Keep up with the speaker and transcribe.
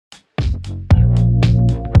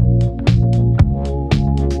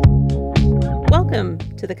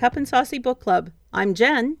Welcome to the Cup and Saucy Book Club. I'm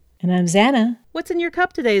Jen. And I'm Xana. What's in your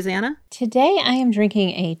cup today, Xana? Today I am drinking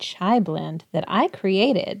a chai blend that I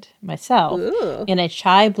created myself in a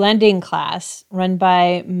chai blending class run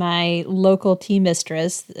by my local tea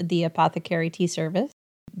mistress, the Apothecary Tea Service.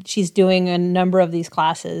 She's doing a number of these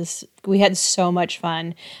classes. We had so much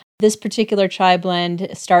fun. This particular chai blend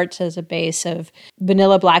starts as a base of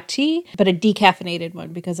vanilla black tea, but a decaffeinated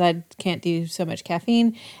one because I can't do so much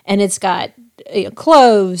caffeine. And it's got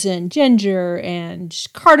cloves and ginger and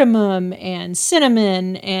cardamom and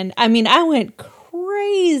cinnamon. And I mean, I went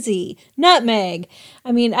crazy. Nutmeg.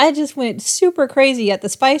 I mean, I just went super crazy at the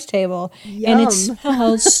spice table. Yum. And it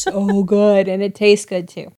smells so good and it tastes good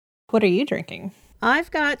too. What are you drinking?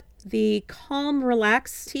 I've got the Calm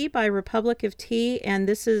Relax Tea by Republic of Tea, and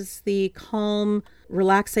this is the Calm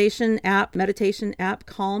relaxation app, meditation app,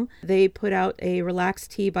 Calm. They put out a Relax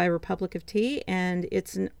Tea by Republic of Tea, and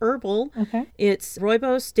it's an herbal. Okay. It's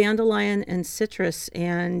rooibos, dandelion, and citrus,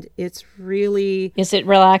 and it's really... Is it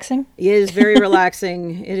relaxing? It is very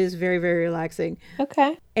relaxing. It is very, very relaxing.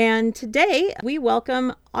 Okay. And today we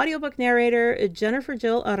welcome audiobook narrator Jennifer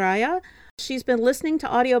Jill Araya. She's been listening to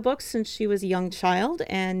audiobooks since she was a young child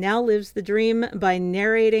and now lives the dream by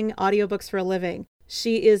narrating audiobooks for a living.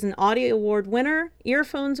 She is an Audio Award winner,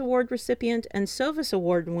 Earphones Award recipient, and Sovis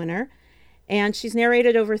Award winner. And she's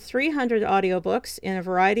narrated over 300 audiobooks in a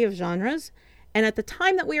variety of genres. And at the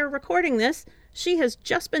time that we are recording this, she has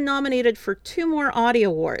just been nominated for 2 more Audio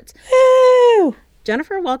Awards. Woo!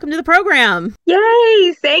 Jennifer, welcome to the program.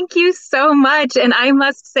 Yay! Thank you so much. And I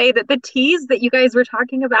must say that the teas that you guys were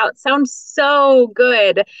talking about sound so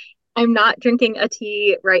good. I'm not drinking a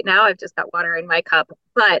tea right now. I've just got water in my cup,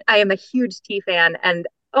 but I am a huge tea fan. And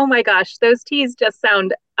oh my gosh, those teas just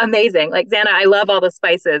sound amazing. Like, Xana, I love all the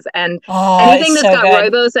spices, and anything that's got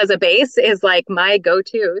rooibos as a base is like my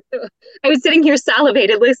go-to. So I was sitting here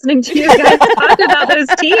salivated listening to you guys talk about those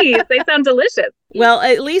teas. They sound delicious. Well,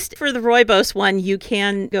 at least for the rooibos one, you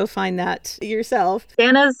can go find that yourself.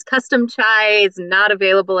 Xana's custom chai is not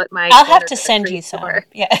available at my I'll have to send you some.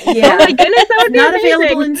 Yeah. Oh my goodness, that would be not amazing.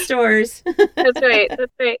 Available in stores. That's right.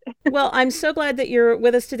 That's right. Well, I'm so glad that you're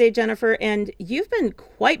with us today, Jennifer, and you've been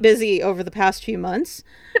quite busy over the past few months.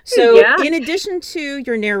 So in addition to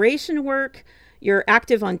your narration work, you're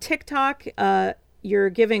active on TikTok, you're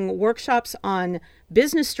giving workshops on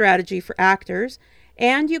business strategy for actors,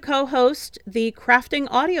 and you co-host the Crafting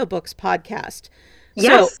Audiobooks podcast.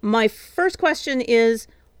 Yes. So my first question is,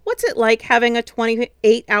 what's it like having a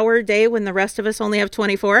 28-hour day when the rest of us only have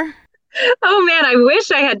 24? Oh man, I wish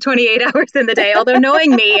I had 28 hours in the day. Although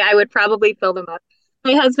knowing me, I would probably fill them up.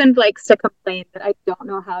 My husband likes to complain that I don't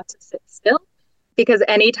know how to sit still, because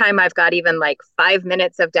anytime I've got even like 5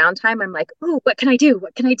 minutes of downtime, I'm like, oh, what can I do?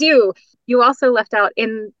 What can I do? You also left out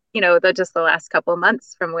in, just the last couple of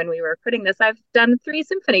months from when we were putting this, I've done 3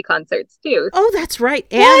 symphony concerts too. Oh, that's right.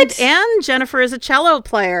 What? And Jennifer is a cello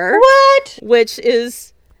player. What? Which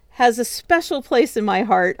has a special place in my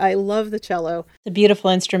heart. I love the cello. It's a beautiful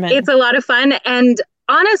instrument. It's a lot of fun. And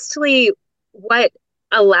honestly, what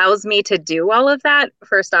allows me to do all of that,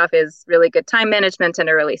 first off, is really good time management and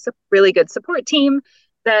a really good support team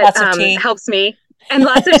that helps me. And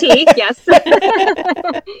lots of tea, yes.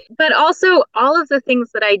 But also, all of the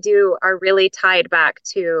things that I do are really tied back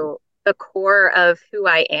to the core of who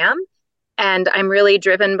I am. And I'm really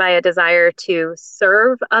driven by a desire to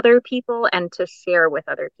serve other people and to share with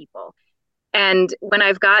other people. And when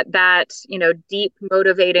I've got that, deep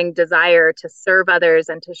motivating desire to serve others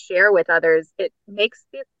and to share with others, it makes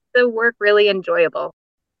the work really enjoyable.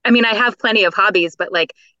 I mean, I have plenty of hobbies, but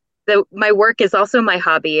like my work is also my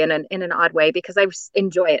hobby in an odd way because I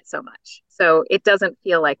enjoy it so much. So it doesn't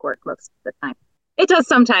feel like work most of the time. It does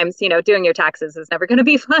sometimes, doing your taxes is never going to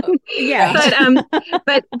be fun. Yeah.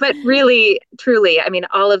 But really, truly, I mean,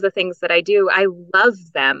 all of the things that I do, I love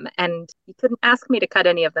them. And you couldn't ask me to cut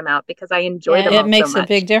any of them out because I enjoy them all so much. It makes a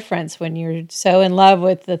big difference when you're so in love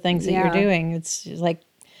with the things that you're doing. It's just like,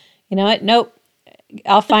 you know what? Nope.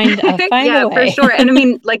 I'll find a way. Yeah, for sure. And I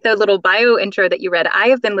mean, like the little bio intro that you read, I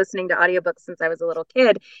have been listening to audiobooks since I was a little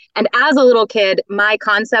kid. And as a little kid, my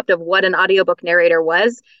concept of what an audiobook narrator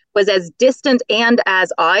was as distant and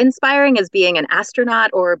as awe-inspiring as being an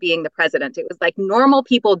astronaut or being the president. It was like normal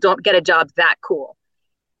people don't get a job that cool.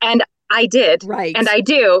 And I did. Right. And I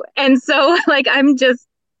do. And so like, I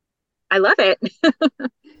love it.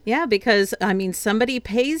 Yeah, because I mean, somebody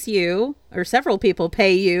pays you, or several people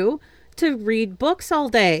pay you to read books all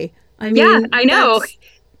day. I mean, yeah, I know.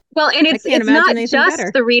 Well, and it's not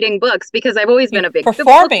just the reading books, because I've always been a big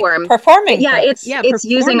performing. Yeah, it's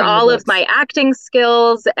using all of my acting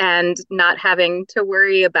skills and not having to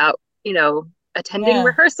worry about, attending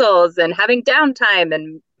rehearsals and having downtime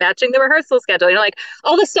and matching the rehearsal schedule, you know, like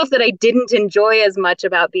all the stuff that I didn't enjoy as much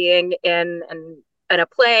about being in a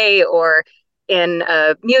play or in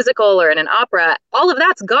a musical or in an opera, all of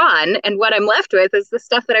that's gone. And what I'm left with is the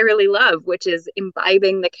stuff that I really love, which is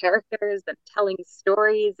imbibing the characters and telling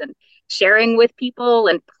stories and sharing with people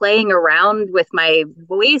and playing around with my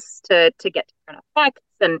voice to get different effects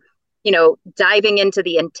and, you know, diving into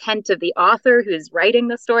the intent of the author who's writing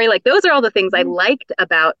the story. Like those are all the things I liked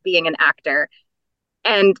about being an actor.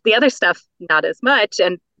 And the other stuff, not as much.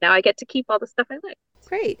 And now I get to keep all the stuff I like.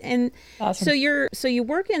 Great. And awesome. So you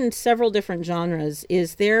work in several different genres.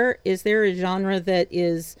 Is there a genre that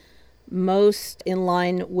is most in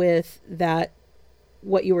line with that,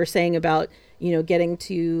 what you were saying about, you know, getting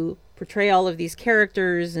to portray all of these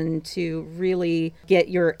characters and to really get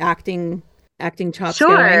your acting chops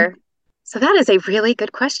going? So that is a really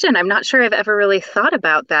good question. I'm not sure I've ever really thought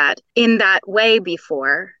about that in that way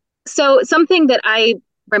before. So something that I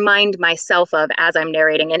remind myself of as I'm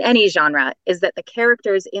narrating in any genre is that the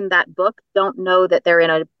characters in that book don't know that they're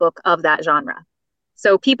in a book of that genre.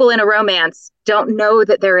 So people in a romance don't know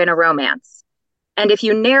that they're in a romance. And if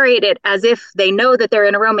you narrate it as if they know that they're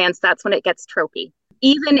in a romance, that's when it gets tropey.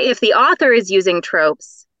 Even if the author is using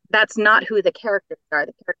tropes, that's not who the characters are.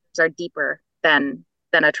 The characters are deeper than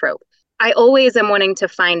a trope. I always am wanting to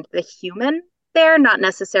find the human there, not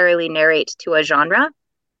necessarily narrate to a genre.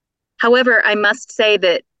 However, I must say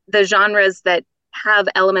that the genres that have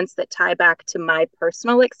elements that tie back to my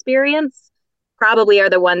personal experience probably are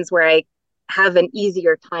the ones where I have an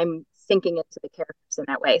easier time sinking into the characters in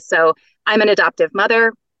that way. So I'm an adoptive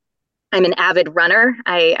mother. I'm an avid runner.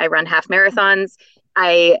 I run half marathons.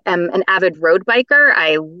 I am an avid road biker.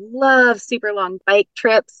 I love super long bike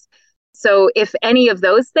trips. So if any of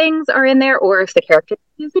those things are in there, or if the character is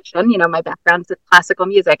a musician, you know, my background is classical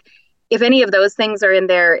music, if any of those things are in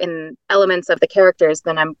there in elements of the characters,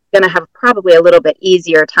 then I'm going to have probably a little bit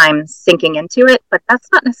easier time sinking into it, but that's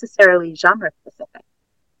not necessarily genre specific.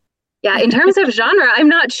 Yeah, in terms of genre, I'm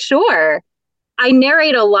not sure. I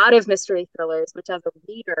narrate a lot of mystery thrillers, which as a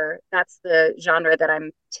reader, that's the genre that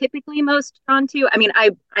I'm typically most drawn to. I mean,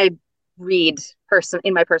 I read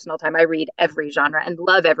in my personal time, I read every genre and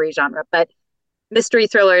love every genre, but mystery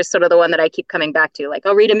thriller is sort of the one that I keep coming back to. Like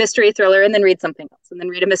I'll read a mystery thriller and then read something else and then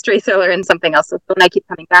read a mystery thriller and something else. That's the one I keep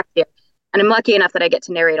coming back to. And I'm lucky enough that I get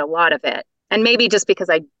to narrate a lot of it. And maybe just because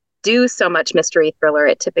I do so much mystery thriller,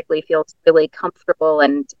 it typically feels really comfortable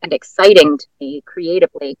and exciting to me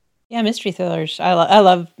creatively. Yeah, mystery thrillers. I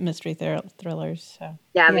love mystery thrillers. So.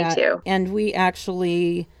 Yeah, me too. And we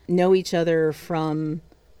actually know each other from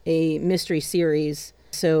a mystery series,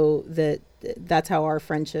 so that's how our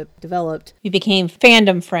friendship developed. We became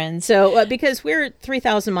fandom friends. So because we're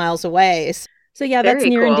 3,000 miles away. So yeah, that's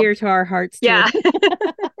near and dear to our hearts too. Yeah.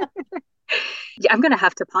 Yeah, I'm going to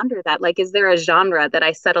have to ponder that. Like, is there a genre that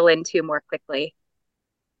I settle into more quickly?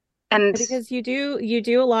 And because you do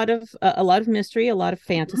a lot of mystery, a lot of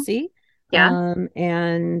fantasy. Yeah.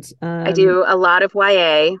 And I do a lot of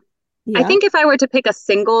YA. Yeah. I think if I were to pick a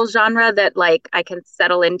single genre that like I can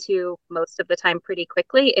settle into most of the time pretty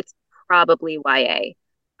quickly, it's probably YA.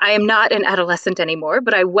 I am not an adolescent anymore,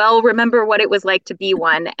 but I well remember what it was like to be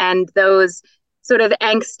one. And those sort of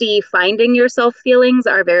angsty finding yourself feelings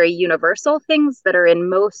are very universal things that are in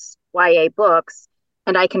most YA books.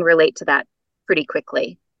 And I can relate to that pretty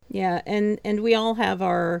quickly. Yeah. And we all have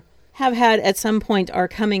had at some point our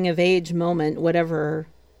coming of age moment, whatever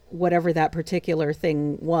that particular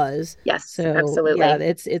thing was. Yes, so, absolutely. Yeah,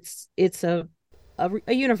 it's a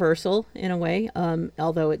universal in a way,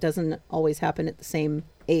 although it doesn't always happen at the same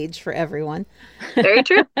age for everyone. Very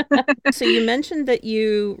true. So you mentioned that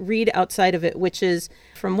you read outside of it, which is,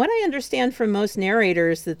 from what I understand from most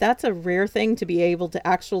narrators, that's a rare thing to be able to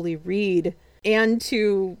actually read and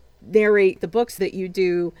to narrate the books that you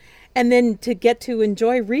do, and then to get to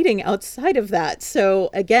enjoy reading outside of that.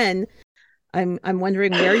 So again, I'm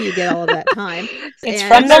wondering where you get all of that time. It's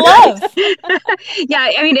from the love.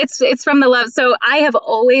 Yeah, I mean, it's from the love. So I have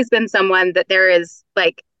always been someone that there is,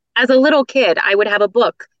 like, as a little kid, I would have a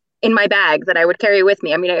book in my bag that I would carry with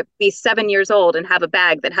me. I mean, I'd be 7 years old and have a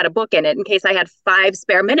bag that had a book in it in case I had 5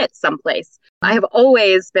 spare minutes someplace. I have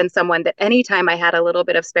always been someone that anytime I had a little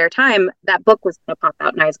bit of spare time, that book was going to pop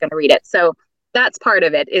out and I was going to read it. So that's part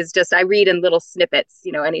of it, is just I read in little snippets,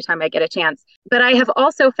 anytime I get a chance. But I have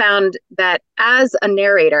also found that as a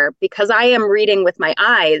narrator, because I am reading with my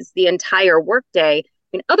eyes the entire workday, I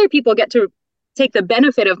mean, other people get to take the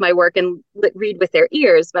benefit of my work and read with their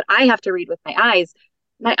ears, but I have to read with my eyes.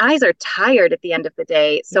 my eyes are tired at the end of the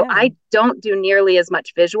day. So I don't do nearly as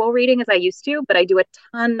much visual reading as I used to, but I do a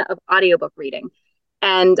ton of audiobook reading.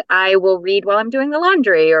 And I will read while I'm doing the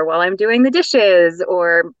laundry or while I'm doing the dishes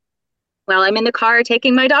or while I'm in the car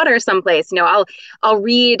taking my daughter someplace. I'll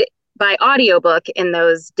read by audiobook in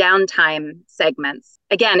those downtime segments.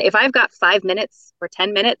 Again, if I've got 5 minutes or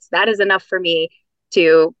 10 minutes, that is enough for me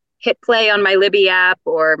to hit play on my Libby app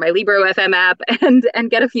or my Libro FM app and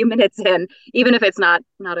get a few minutes in, even if it's not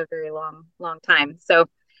a very long time. So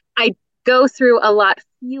I go through a lot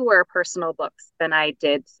fewer personal books than I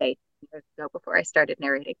did, say, years ago before I started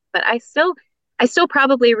narrating. But I still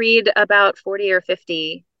probably read about 40 or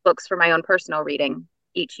 50 books for my own personal reading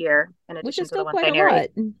each year, in addition to the ones I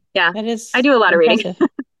narrate. Yeah, that is I do a lot impressive. of reading.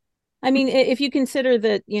 I mean, if you consider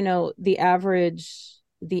that, the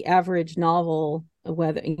average novel,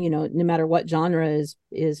 whether, no matter what genre,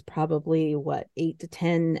 is probably 8 to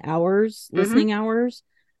 10 hours, listening hours.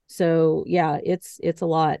 So yeah, it's a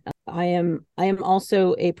lot. I am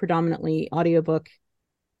also a predominantly audiobook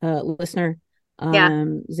listener.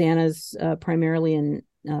 Xana's primarily an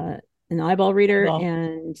eyeball reader,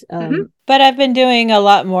 and but I've been doing a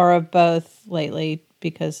lot more of both lately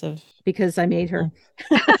because I made her.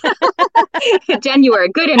 Jen, you are a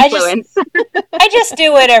good influence. I just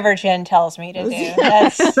do whatever Jen tells me to do.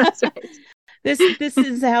 That's right. This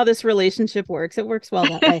is how this relationship works. It works well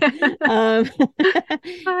that way.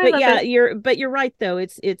 But you're right though.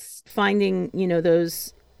 It's finding,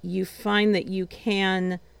 those, you find that you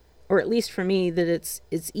can, or at least for me, that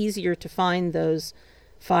it's easier to find those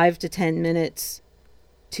 5 to 10 minutes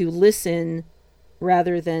to listen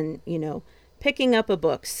rather than, picking up a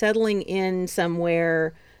book, settling in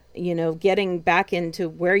somewhere, getting back into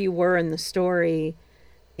where you were in the story.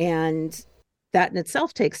 And that in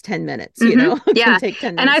itself takes 10 minutes, Yeah. can take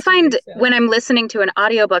 10 minutes. And I find when I'm listening to an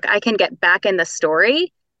audiobook, I can get back in the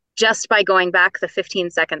story just by going back the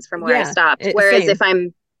 15 seconds from where I stopped. Whereas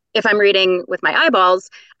same. if I'm reading with my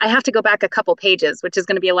eyeballs, I have to go back a couple pages, which is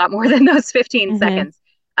going to be a lot more than those 15 seconds.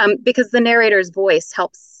 Because the narrator's voice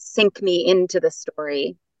helps sink me into the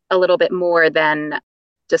story a little bit more than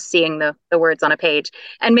just seeing the words on a page.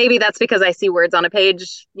 And maybe that's because I see words on a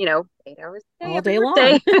page, 8 hours a day, all day long.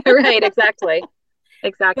 Right, exactly.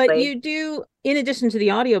 But you do, in addition to the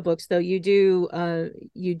audiobooks though, you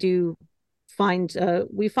do find,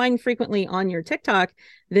 we find frequently on your TikTok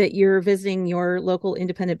that you're visiting your local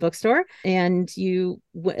independent bookstore, and you,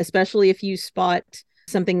 especially if you spot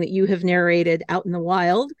something that you have narrated out in the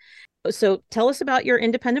wild. So tell us about your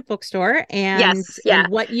independent bookstore and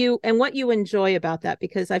what you enjoy about that,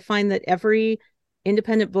 because I find that every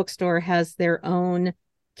independent bookstore has their own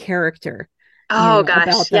character. Oh gosh,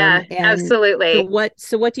 about them. Yeah, absolutely.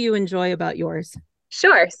 So what do you enjoy about yours?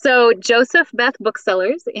 Sure. So Joseph Beth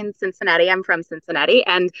Booksellers in Cincinnati. I'm from Cincinnati,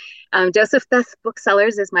 and Joseph Beth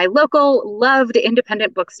Booksellers is my local loved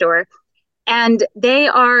independent bookstore, and they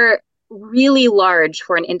are really large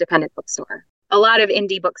for an independent bookstore. A lot of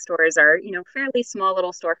indie bookstores are, fairly small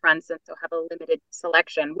little storefronts, and so have a limited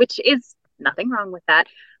selection, which is nothing wrong with that.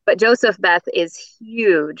 But Joseph Beth is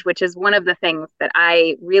huge, which is one of the things that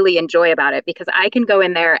I really enjoy about it, because I can go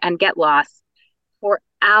in there and get lost for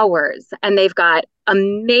hours, and they've got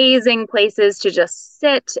amazing places to just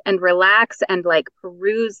sit and relax and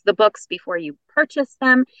peruse the books before you purchase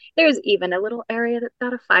them. There's even a little area that's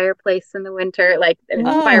got a fireplace in the winter.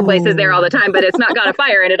 Fireplace is there all the time, but it's not got a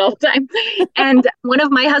fire in it all the time. And one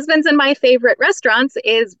of my husband's and my favorite restaurants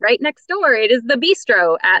is right next door. It is the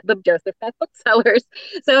Bistro at the Joseph Beth Booksellers.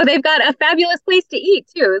 So they've got a fabulous place to eat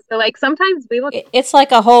too. So sometimes we will. It's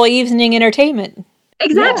like a whole evening entertainment.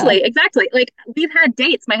 Exactly. We've had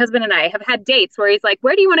dates. My husband and I have had dates where he's like,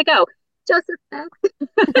 "Where do you want to go?" Joseph Beth.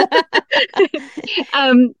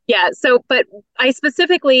 But I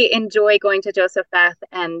specifically enjoy going to Joseph Beth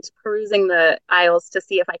and perusing the aisles to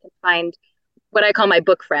see if I can find what I call my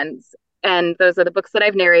book friends. And those are the books that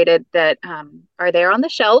I've narrated that are there on the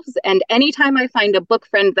shelves. And anytime I find a book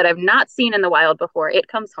friend that I've not seen in the wild before, it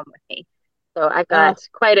comes home with me. So I've got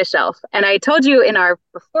quite a shelf. And I told you in our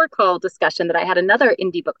before call discussion that I had another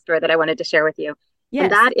indie bookstore that I wanted to share with you. Yes.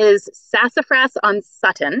 And that is Sassafras on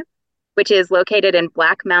Sutton, which is located in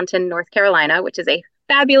Black Mountain, North Carolina, which is a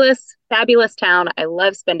fabulous, fabulous town. I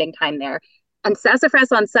love spending time there. And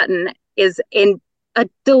Sassafras on Sutton is in a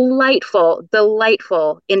delightful,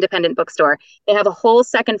 delightful independent bookstore. They have a whole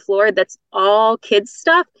second floor that's all kids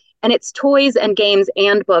stuff. And it's toys and games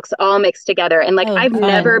and books all mixed together. And I've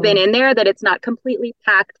never been in there that it's not completely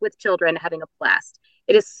packed with children having a blast.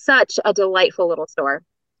 It is such a delightful little store.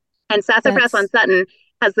 And Sassafras on Sutton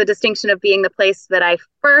has the distinction of being the place that I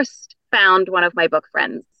first found one of my book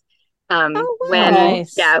friends. When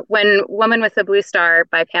nice. when Woman with the Blue Star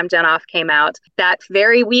by Pam Jenoff came out, that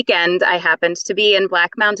very weekend I happened to be in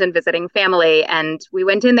Black Mountain visiting family, and we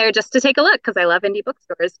went in there just to take a look because I love indie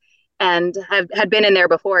bookstores and had been in there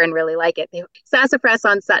before and really like it. Sassafras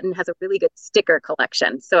on Sutton has a really good sticker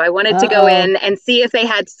collection, so I wanted to go in and see if they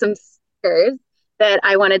had some stickers that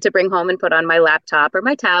I wanted to bring home and put on my laptop or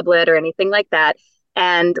my tablet or anything like that.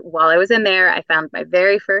 And while I was in there, I found my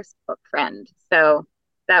very first book friend. So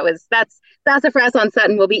that's Sassafras on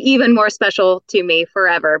Sutton will be even more special to me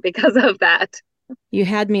forever because of that. You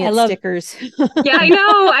had me at stickers. Yeah, I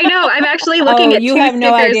know. I'm actually looking at two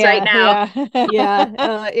stickers right now.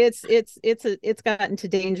 It's gotten to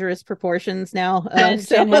dangerous proportions now.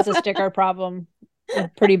 Jen has a sticker problem, a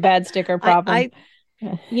pretty bad sticker problem.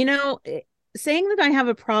 Saying that I have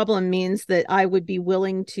a problem means that I would be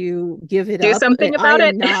willing to give it Do up. something about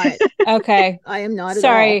it. Not. Okay. I am not.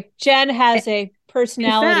 Sorry. At all. Jen has a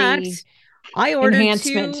personality. In fact, I ordered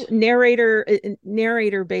 2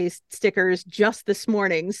 narrator based stickers just this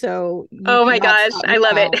morning. So oh my gosh, I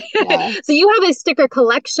love it. Yeah. So you have a sticker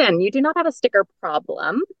collection. You do not have a sticker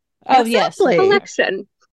problem. Oh, exactly. Yes, collection.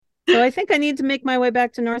 So I think I need to make my way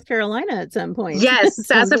back to North Carolina at some point. Yes,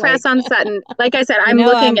 Sassafras on Sutton. Like I said, I'm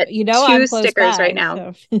looking at 2 stickers right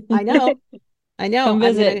now. So. I know. Come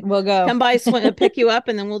visit. We'll go. Come by, pick you up,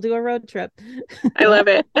 and then we'll do a road trip. I love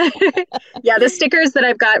it. Yeah, the stickers that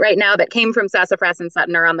I've got right now that came from Sassafras and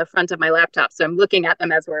Sutton are on the front of my laptop. So I'm looking at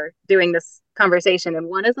them as we're doing this conversation. And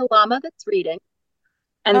one is a llama that's reading.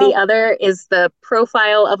 And the other is the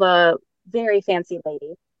profile of a very fancy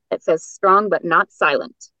lady that says strong but not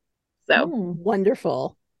silent. So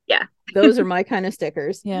wonderful. Yeah. Those are my kind of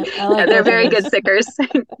stickers. Yeah, they're very good stickers.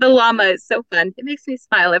 The llama is so fun. It makes me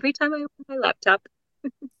smile every time I open my laptop.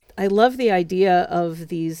 I love the idea of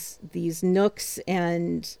these nooks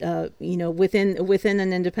and within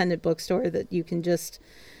an independent bookstore that you can just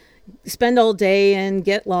spend all day and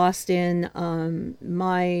get lost in.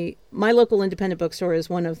 My local independent bookstore is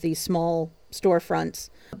one of the small storefronts,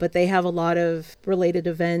 but they have a lot of related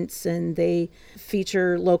events and they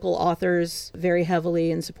feature local authors very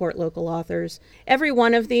heavily and support local authors. Every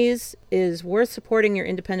one of these is worth supporting your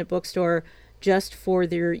independent bookstore just for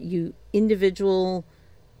their individual,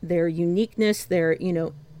 their uniqueness,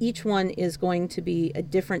 each one is going to be a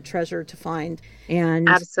different treasure to find. And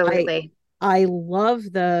absolutely. I love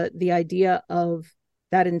the idea of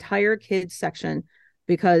that entire kids section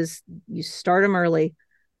because you start them early.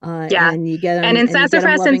 And you get them. And in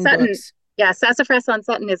Sassafras and Sutton, Sassafras on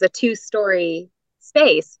Sutton is a 2-story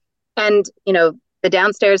space. And, the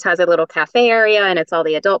downstairs has a little cafe area and it's all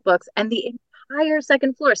the adult books and the entire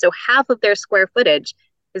second floor. So half of their square footage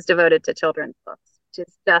is devoted to children's books, which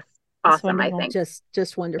is just awesome, I think.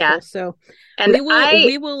 Just wonderful. Yeah. So and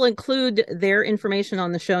we will include their information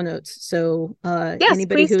on the show notes. So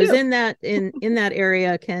anybody who is in that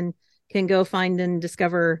area can go find and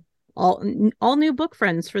discover all new book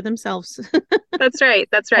friends for themselves. That's right.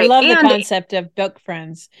 I love the concept of book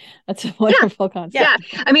friends. That's a wonderful concept.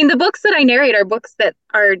 Yeah. I mean, the books that I narrate are books that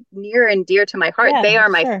are near and dear to my heart. They are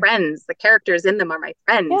my friends. The characters in them are my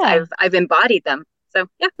friends. Yeah. I've embodied them. So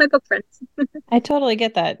my book friends. I totally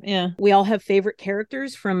get that. Yeah. We all have favorite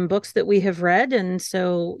characters from books that we have read. And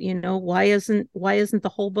so, why isn't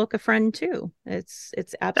the whole book a friend too? It's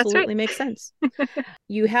absolutely makes sense.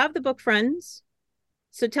 You have the book friends.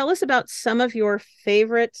 So tell us about some of your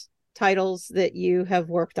favorite titles that you have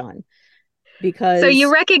worked on. So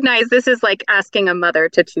you recognize this is like asking a mother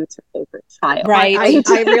to choose her favorite child. Right. I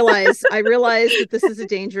realize that this is a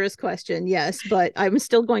dangerous question. Yes, but I'm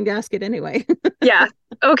still going to ask it anyway. Yeah.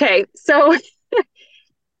 Okay. So,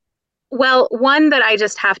 well, one that I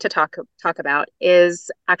just have to talk about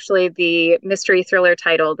is actually the mystery thriller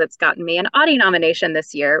title that's gotten me an Audie nomination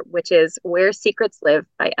this year, which is Where Secrets Live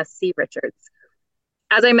by S.C. Richards.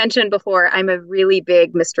 As I mentioned before, I'm a really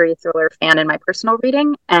big mystery thriller fan in my personal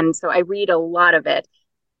reading, and so I read a lot of it.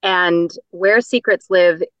 And Where Secrets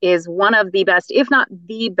Live is one of the best, if not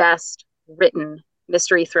the best, written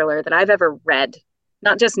mystery thriller that I've ever read,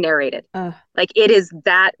 not just narrated. Like, it is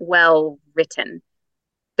that well written.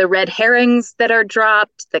 The red herrings that are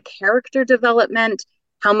dropped, the character development,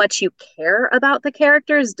 how much you care about the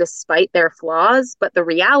characters despite their flaws, but the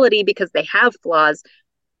reality, because they have flaws.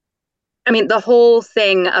 I mean, the whole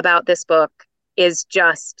thing about this book is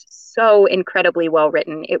just so incredibly well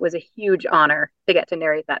written. It was a huge honor to get to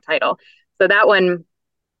narrate that title. So that one,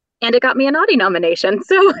 and it got me an Audie nomination.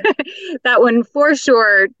 So that one for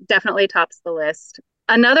sure definitely tops the list.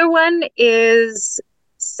 Another one is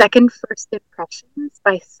Second First Impressions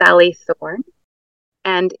by Sally Thorne.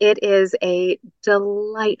 And it is a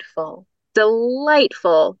delightful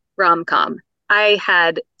rom-com. I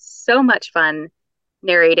had so much fun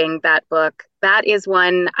narrating that book. That is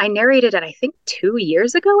one I narrated it, I think, 2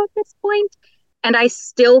 years ago at this point. And I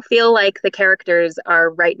still feel like the characters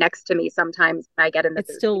are right next to me sometimes when I get in the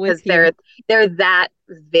booth, still because with you. they're that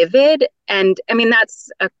vivid. And I mean, that's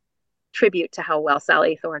a tribute to how well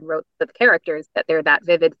Sally Thorne wrote the characters, that they're that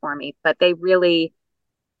vivid for me. But they really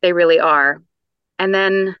are. And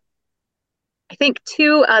then I think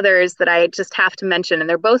two others that I just have to mention, and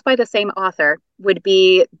they're both by the same author, would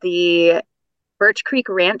be the Birch Creek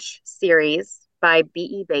Ranch series by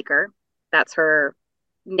B.E. Baker. That's her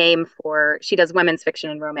name for, she does women's fiction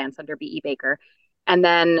and romance under B.E. Baker. And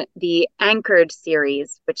then the Anchored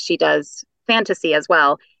series, which she does fantasy as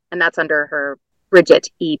well, and that's under her Bridget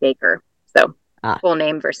E. Baker. So full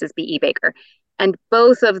name versus B.E. Baker. And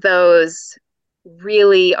both of those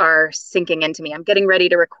really are sinking into me. I'm getting ready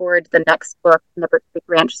to record the next book in the Birch Creek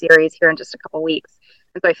Ranch series here in just a couple weeks.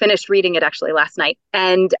 And so I finished reading it actually last night.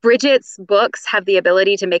 And Bridget's books have the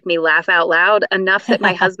ability to make me laugh out loud enough that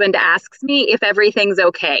my husband asks me if everything's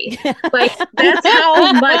okay. Like, that's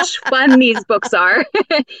how much fun these books are.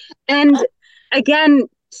 And again,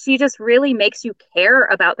 she just really makes you care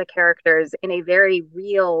about the characters in a very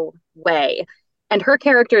real way. And her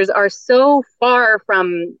characters are so far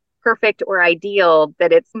from perfect or ideal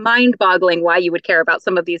that it's mind-boggling why you would care about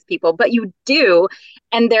some of these people, but you do,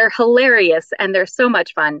 and they're hilarious and they're so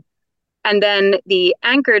much fun. And then the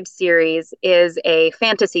Anchored series is a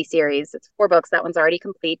fantasy series. It's 4 books. That one's already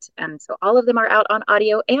complete, and so all of them are out on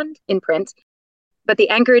audio and in print. But the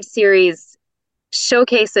Anchored series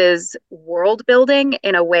showcases world building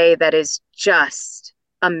in a way that is just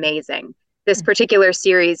amazing. This particular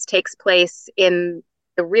series takes place in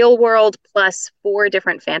the real world plus 4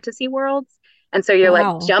 different fantasy worlds. And so you're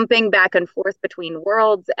like jumping back and forth between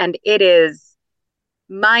worlds, and it is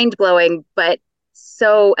mind-blowing, but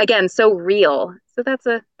so real. So that's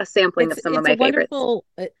a sampling of some of my favorites.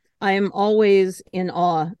 I am always in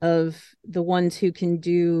awe of the ones who can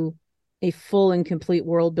do a full and complete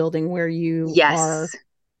world building where you are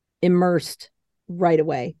immersed right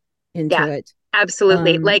away into it.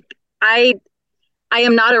 Absolutely. Like I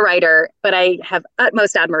am not a writer, but I have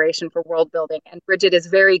utmost admiration for world building, and Bridget is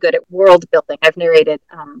very good at world building. I've narrated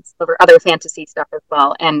some of her other fantasy stuff as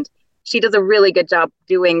well, and she does a really good job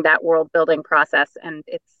doing that world building process, and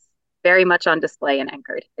it's very much on display in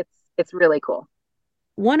Anchored. It's really cool.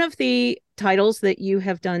 One of the titles that you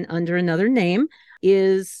have done under another name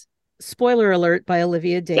is Spoiler Alert by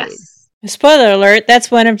Olivia Dade. Yes. Spoiler alert,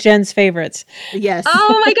 that's one of Jen's favorites. Yes.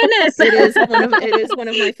 Oh my goodness. It is one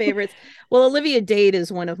of my favorites. Well, Olivia Dade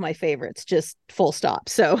is one of my favorites, just full stop.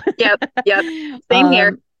 So Yep.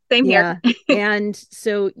 Same here. And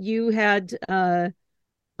so you had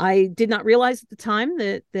I did not realize at the time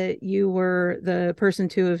that you were the person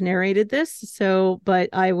to have narrated this. So, but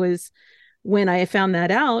when I found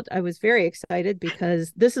that out, I was very excited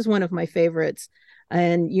because this is one of my favorites.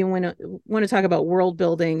 And you want to talk about world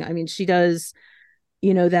building. I mean, she does,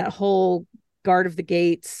 that whole Guard of the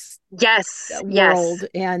Gates world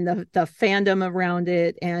and the fandom around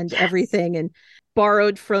it and everything, and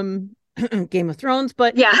borrowed from Game of Thrones.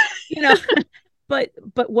 But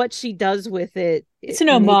but what she does with it, it's an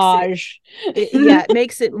homage. It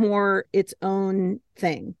makes it more its own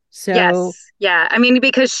thing. So I mean,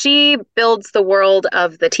 because she builds the world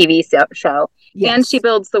of the TV show. Yes. And she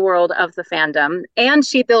builds the world of the fandom, and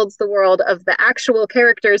she builds the world of the actual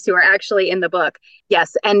characters who are actually in the book.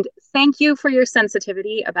 Yes. And thank you for your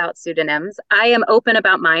sensitivity about pseudonyms. I am open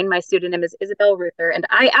about mine. My pseudonym is Isabel Ruther, and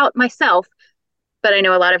I out myself, but I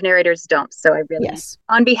know a lot of narrators don't. So I really,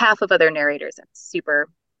 on behalf of other narrators, I'm super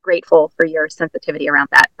grateful for your sensitivity around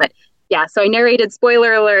that. But yeah, so I narrated,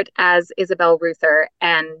 spoiler alert, as Isabel Ruther.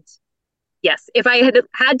 And yes, if I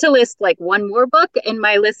had to list like one more book in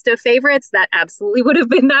my list of favorites, that absolutely would have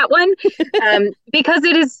been that one, because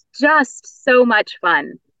it is just so much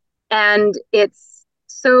fun. And it's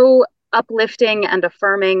so uplifting and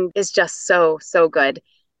affirming, is just so, so good.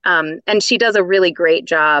 And she does a really great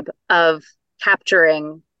job of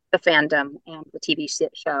capturing the fandom and the TV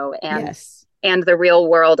show and the real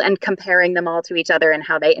world, and comparing them all to each other and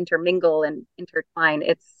how they intermingle and intertwine.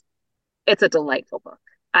 It's a delightful book.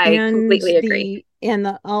 I completely agree.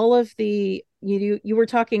 All of the you were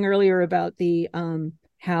talking earlier about the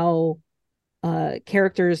how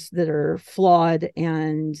characters that are flawed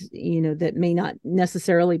and that may not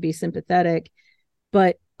necessarily be sympathetic,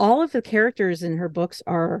 but all of the characters in her books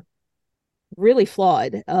are really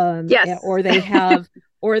flawed. Or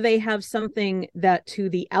they have something that to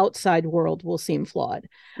the outside world will seem flawed.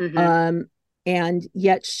 Mm-hmm. And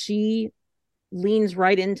yet she leans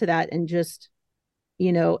right into that and just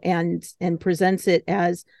and presents it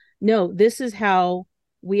as, no, this is how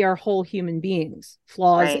we are whole human beings,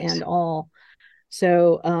 flaws and all.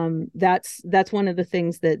 So that's one of the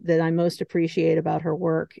things that I most appreciate about her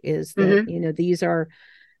work, is that, these are,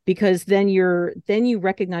 because then you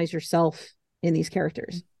recognize yourself in these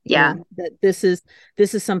characters. That this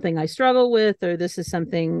is something I struggle with, or this is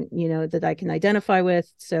something, that I can identify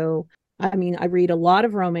with. So I mean, I read a lot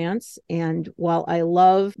of romance, and while I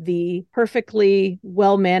love the perfectly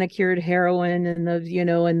well manicured heroine and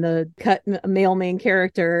the cut male main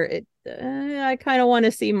character, I kind of want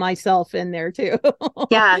to see myself in there too.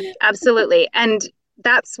 Yeah, absolutely. And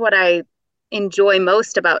that's what I enjoy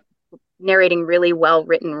most about narrating really well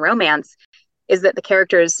written romance, is that the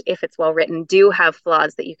characters, if it's well written, do have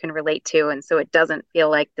flaws that you can relate to, and so it doesn't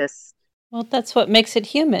feel like this. Well, that's what makes it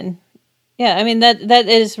human. Yeah, I mean, that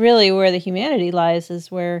is really where the humanity lies, is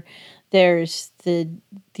where there's the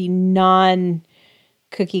non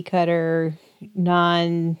cookie cutter,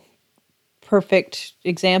 non perfect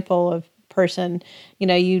example of person.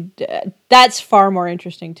 That's far more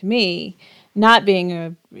interesting to me, not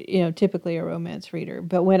being typically a romance reader.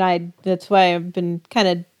 But that's why I've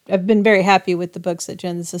been very happy with the books that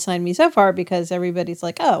Jen's assigned me so far, because everybody's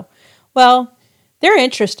like, oh, well, they're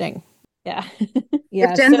interesting. Yeah.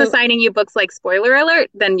 If Jen's assigning you books like Spoiler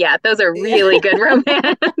Alert, then those are really good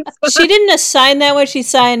romance. She didn't assign that one. She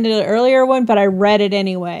signed an earlier one, but I read it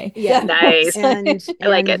anyway. Yeah. Nice. And I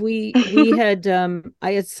like it. We had, I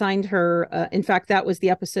assigned her, in fact, that was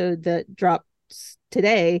the episode that dropped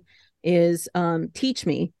today, is Teach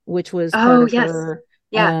Me, which was part of her,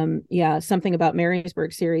 Something About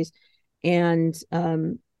Marysburg series. And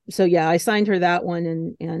so, I signed her that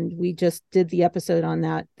one, and we just did the episode on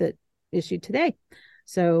that issued today.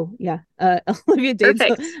 So Olivia Dade's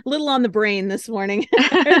a little on the brain this morning,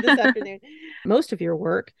 this afternoon. Most of your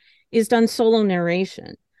work is done solo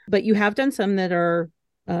narration, but you have done some that are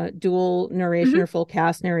dual narration or full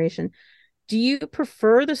cast narration. Do you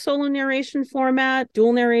prefer the solo narration format,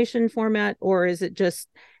 dual narration format, or is it just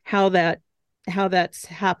how that's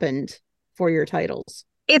happened for your titles?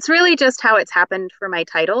 It's really just how it's happened for my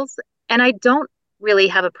titles, and I don't really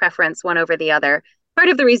have a preference one over the other. Part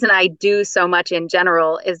of the reason I do so much in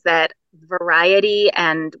general is that variety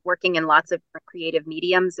and working in lots of creative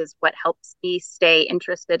mediums is what helps me stay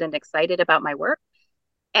interested and excited about my work.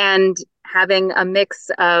 And having a mix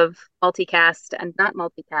of multicast and not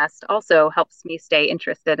multicast also helps me stay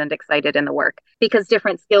interested and excited in the work, because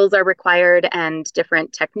different skills are required and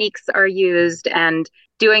different techniques are used. And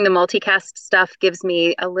doing the multicast stuff gives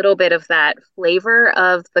me a little bit of that flavor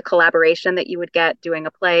of the collaboration that you would get doing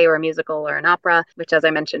a play or a musical or an opera, which, as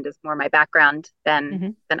I mentioned, is more my background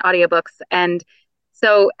than audiobooks. And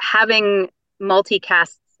so having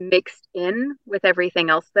multicasts mixed in with everything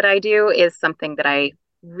else that I do is something that I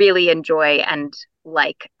really enjoy and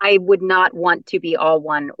like. I would not want to be all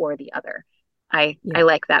one or the other. I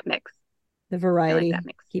like that mix. The variety,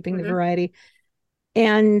 keeping the variety.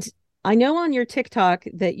 And I know on your TikTok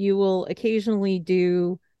that you will occasionally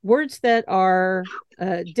do words that are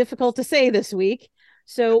difficult to say this week.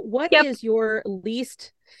 So what is your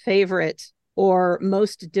least favorite or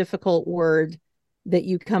most difficult word that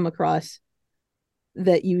you come across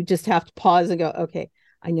that you just have to pause and go, okay,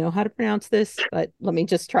 I know how to pronounce this, but let me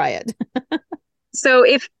just try it. So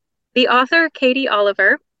if the author, Katie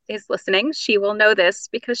Oliver, is listening, she will know this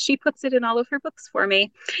because she puts it in all of her books for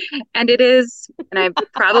me. And it is, and I'm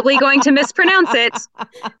probably going to mispronounce it,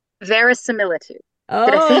 verisimilitude.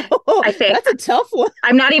 I think that's a tough one.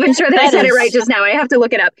 I'm not even sure that I said it right just now. I have to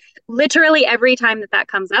look it up. Literally every time that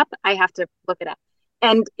comes up, I have to look it up.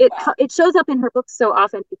 And it shows up in her books so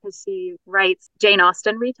often because she writes Jane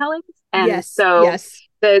Austen retellings. And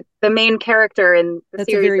the main character in the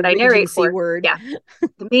series that I narrate for word.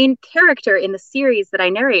 The main character in the series that I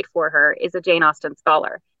narrate for her is a Jane Austen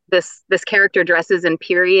scholar. This character dresses in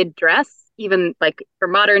period dress, even like for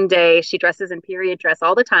modern day, she dresses in period dress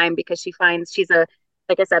all the time because she finds she's a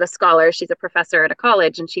scholar, she's a professor at a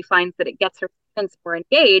college, and she finds that it gets her students more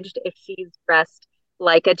engaged if she's dressed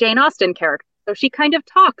like a Jane Austen character. So she kind of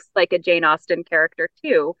talks like a Jane Austen character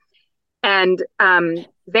too. And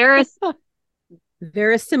verisimilitude.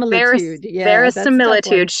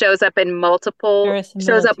 Verisimilitude shows up multiple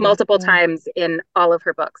times in all of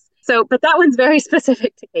her books. So, but that one's very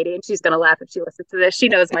specific to Katie, and she's going to laugh if she listens to this. She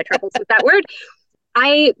knows my troubles with that word.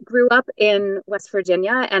 I grew up in West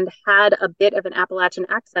Virginia and had a bit of an Appalachian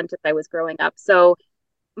accent as I was growing up. So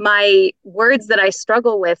my words that I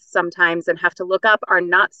struggle with sometimes and have to look up are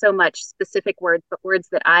not so much specific words, but words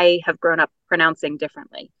that I have grown up pronouncing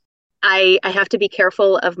differently. I have to be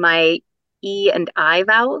careful of my E and I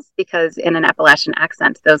vowels, because in an Appalachian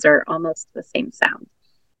accent, those are almost the same sound.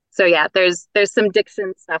 So yeah, there's some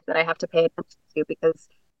diction stuff that I have to pay attention to, because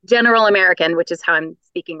General American, which is how I'm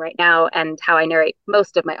speaking right now and how I narrate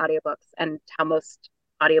most of my audiobooks and how most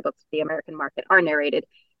audiobooks for the American market are narrated,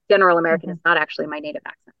 General American is not actually my native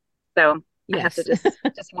accent. So I have to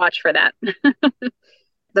just watch for that.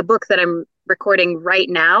 The book that I'm recording right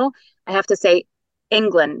now, I have to say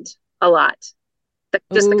England a lot.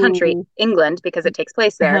 Just the country, England, because it takes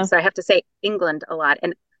place there. So I have to say England a lot.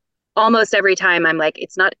 And almost every time I'm like,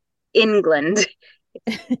 it's not England,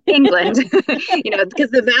 it's England,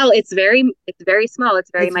 because the vowel, it's very small. It's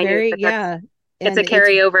very minute. It's a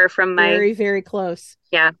carryover from my very, very close.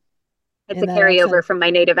 Yeah. It's a carryover from my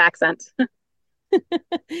native accent.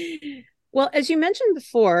 Well, as you mentioned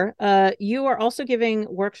before, you are also giving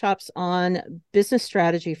workshops on business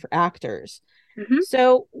strategy for actors. Mm-hmm.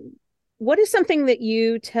 So what is something that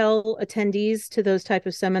you tell attendees to those type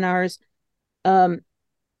of seminars?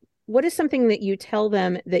 What is something that you tell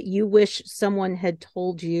them that you wish someone had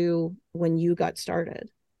told you when you got started?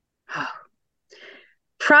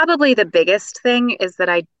 Probably the biggest thing is that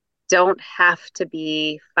I don't have to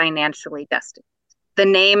be financially destitute. The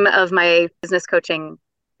name of my business coaching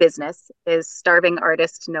business is Starving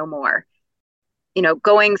Artist No More.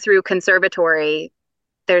 Going through conservatory,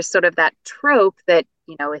 there's sort of that trope that,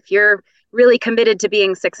 if you're really committed to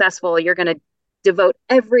being successful, you're going to devote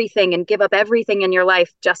everything and give up everything in your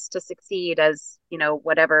life just to succeed as,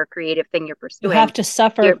 whatever creative thing you're pursuing. You have to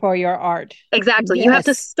suffer for your art. Exactly. Yes. You have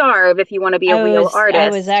to starve if you want to be a real artist. I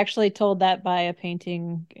was actually told that by a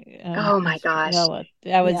painting. Oh my gosh.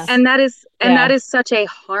 And that is such a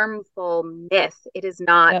harmful myth. It is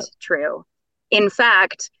not true. In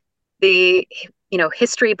fact, the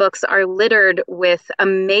history books are littered with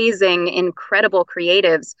amazing, incredible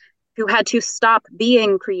creatives who had to stop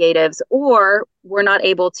being creatives or were not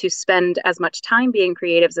able to spend as much time being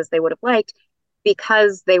creatives as they would have liked,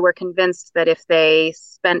 because they were convinced that if they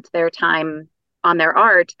spent their time on their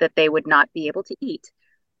art, that they would not be able to eat.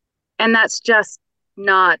 And that's just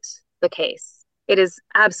not the case. It is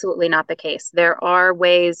absolutely not the case. There are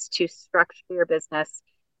ways to structure your business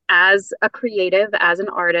as a creative, as an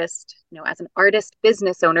artist, as an artist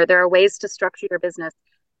business owner. There are ways to structure your business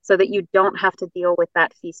so that you don't have to deal with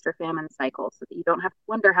that feast or famine cycle, so that you don't have to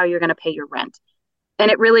wonder how you're going to pay your rent. And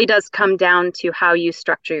it really does come down to how you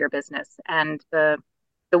structure your business and the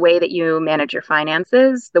way that you manage your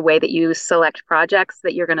finances, the way that you select projects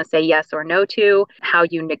that you're going to say yes or no to, how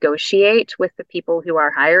you negotiate with the people who are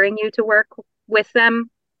hiring you to work with them,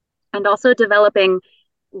 and also developing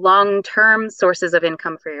long-term sources of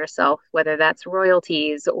income for yourself, whether that's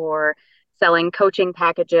royalties or selling coaching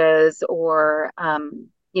packages or,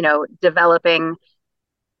 developing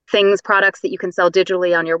products that you can sell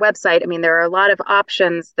digitally on your website. I mean, there are a lot of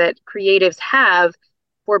options that creatives have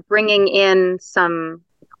for bringing in some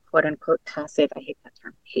quote unquote passive. I hate that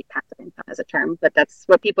term. I hate passive income as a term, but that's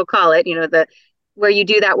what people call it. Where you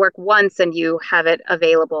do that work once and you have it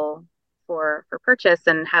available for purchase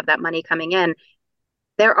and have that money coming in.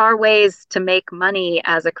 There are ways to make money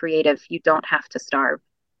as a creative. You don't have to starve.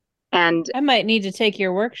 And I might need to take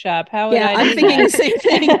your workshop. How would I do I'm thinking that? The same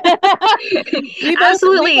thing.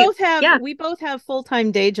 Absolutely. We both have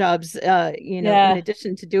full-time day jobs, in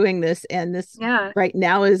addition to doing this. And this right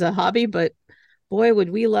now is a hobby, but boy,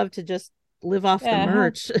 would we love to just live off the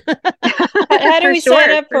merch. How do we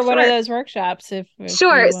sign up for one of those workshops? If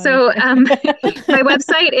sure. So my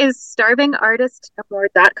website is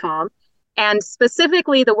starvingartistnomore.com. And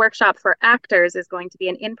specifically, the workshop for actors is going to be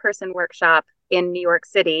an in-person workshop in New York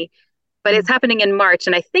City, but it's happening in March.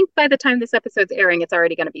 And I think by the time this episode's airing, it's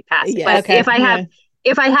already going to be past. Yeah, but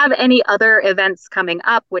if I have any other events coming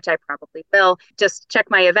up, which I probably will, just check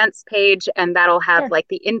my events page and that'll have like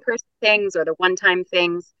the in-person things or the one-time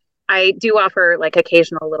things. I do offer like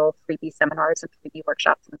occasional little freebie seminars and freebie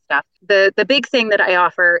workshops and stuff. The big thing that I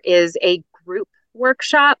offer is a group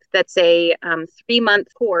workshop that's a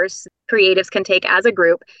 3-month course creatives can take as a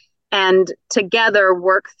group and together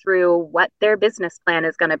work through what their business plan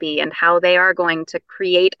is going to be and how they are going to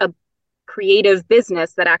create a creative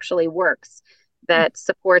business that actually works, that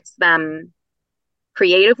supports them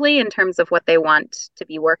creatively in terms of what they want to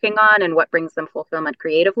be working on and what brings them fulfillment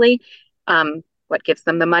creatively, what gives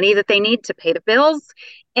them the money that they need to pay the bills,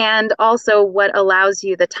 and also what allows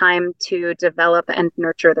you the time to develop and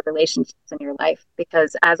nurture the relationships in your life.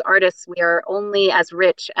 Because as artists, we are only as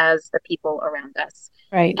rich as the people around us.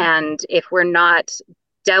 Right. And if we're not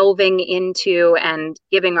delving into and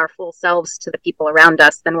giving our full selves to the people around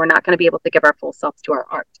us, then we're not going to be able to give our full selves to our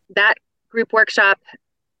art. That group workshop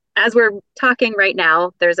as we're talking right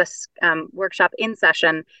now, there's a workshop in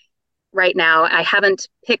session right now. I haven't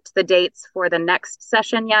picked the dates for the next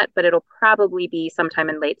session yet, but it'll probably be sometime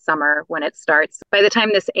in late summer when it starts. By the time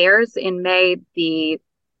this airs in May, the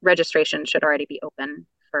registration should already be open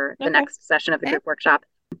for the next session of the group workshop.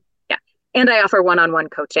 Yeah. And I offer one-on-one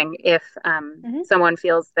coaching if someone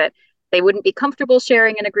feels that they wouldn't be comfortable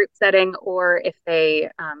sharing in a group setting, or if they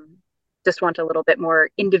just want a little bit more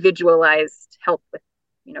individualized help with,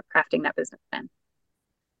 crafting that business plan.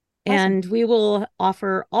 And we will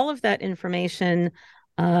offer all of that information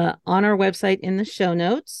on our website in the show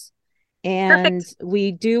notes. And Perfect.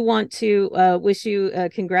 We do want to wish you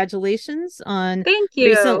congratulations on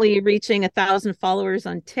recently reaching 1,000 followers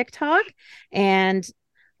on TikTok. And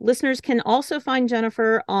listeners can also find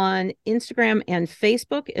Jennifer on Instagram and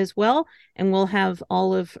Facebook as well. And we'll have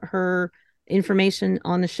all of her information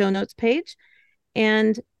on the show notes page.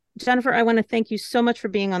 And Jennifer, I want to thank you so much for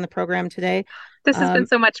being on the program today. This has been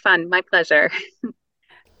so much fun. My pleasure.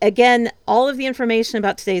 Again, all of the information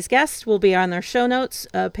about today's guest will be on their show notes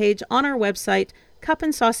page on our website,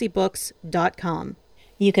 cupandsaucybooks.com.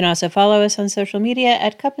 You can also follow us on social media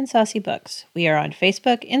at Cup and Saucy Books. We are on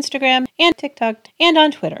Facebook, Instagram, and TikTok, and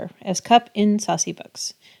on Twitter as Cup in Saucy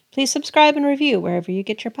Books. Please subscribe and review wherever you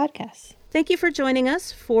get your podcasts. Thank you for joining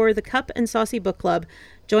us for the Cup and Saucy Book Club.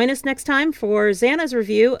 Join us next time for Xana's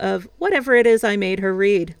review of whatever it is I made her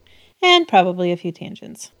read. And probably a few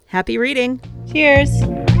tangents. Happy reading. Cheers.